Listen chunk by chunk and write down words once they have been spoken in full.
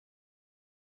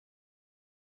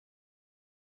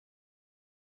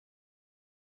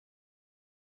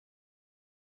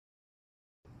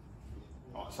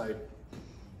so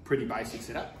pretty basic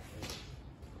setup.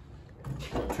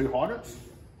 Got 2 hydrants,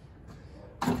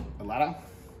 a ladder,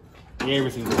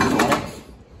 everything's with hydrants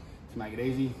to make it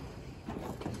easy.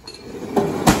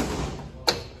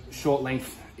 Short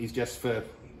length is just for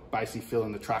basically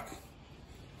filling the truck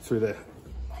through the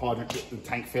hydrant. The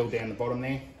tank fell down the bottom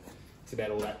there. It's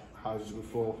about all that hose is good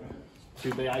for.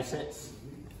 2 BA sets,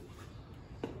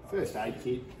 first aid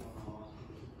kit,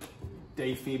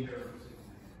 defib,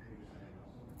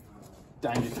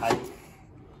 danger tape,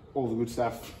 all the good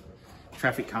stuff,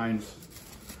 traffic cones,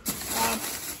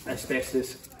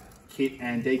 asbestos kit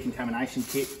and decontamination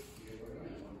kit,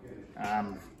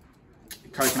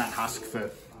 coconut husk for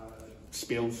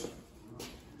spills.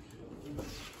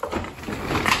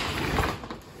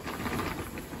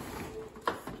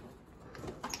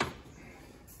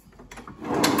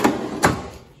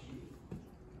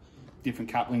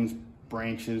 Different couplings,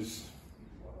 branches,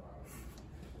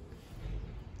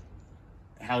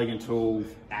 Halligan tool,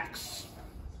 axe,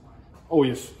 all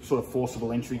your sort of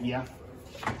forcible entry gear.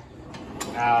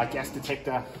 Gas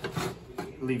detector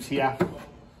lives here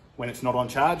when it's not on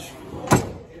charge.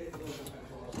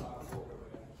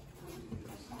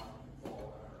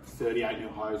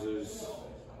 .38mm hoses,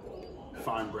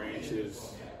 foam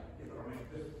branches,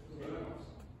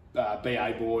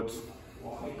 BA boards.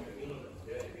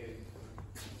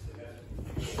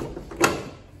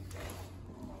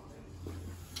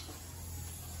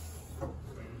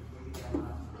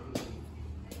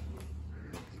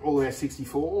 All our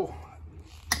 64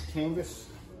 canvas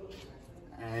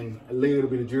and a little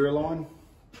bit of Duraline.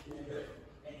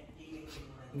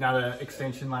 Another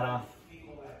extension ladder.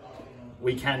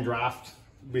 We can draft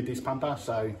with this pumper,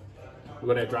 so we've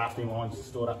got our drafting lines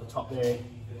stored up the top there.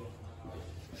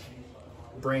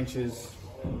 Branches,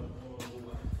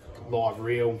 live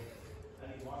reel.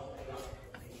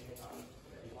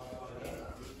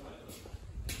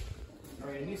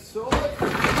 Around this side.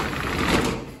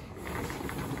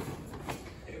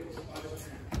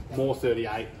 More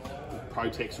 38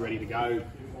 Protex ready to go.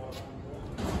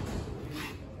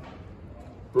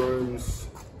 Brooms,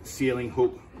 ceiling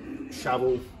hook,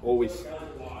 shovel, all with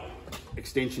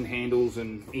extension handles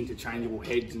and interchangeable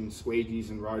heads and squeegees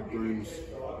and road brooms.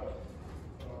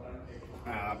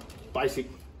 Basic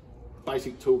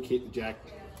toolkit, jack,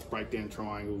 breakdown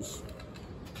triangles,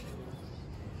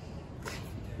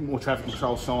 more traffic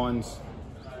control signs,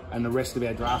 and the rest of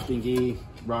our drafting gear,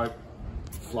 rope,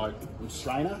 float and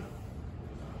strainer.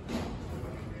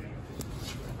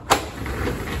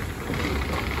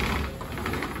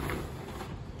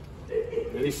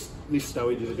 Now this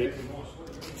stowage is a bit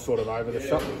sort of over the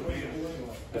shop.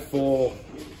 Before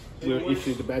we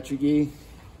issued the battery gear,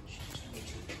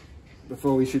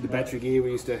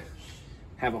 we used to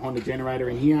have a Honda generator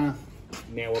in here,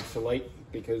 now obsolete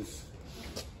because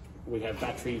we have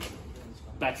battery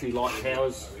light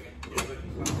towers.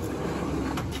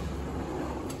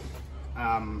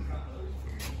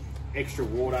 Extra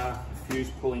water, fuse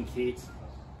pulling kit,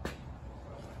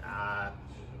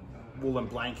 woolen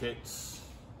blankets,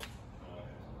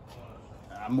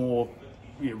 more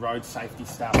road safety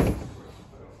stuff,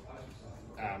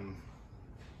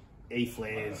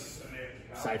 E-flares,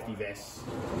 safety vests.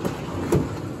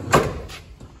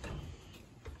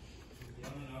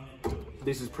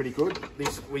 This is pretty good.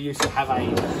 We used to have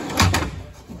a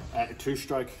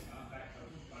 2-stroke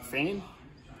fan.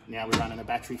 Now we're running a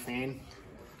battery fan,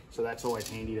 so that's always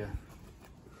handy to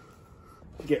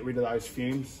get rid of those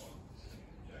fumes.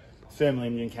 Thermal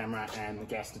imaging camera and the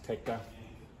gas detector.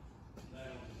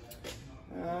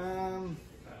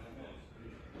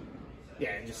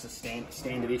 Yeah, just a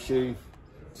standard issue.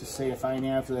 It's a CFA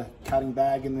now for the cutting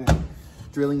bag and the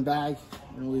drilling bag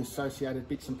and all the associated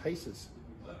bits and pieces.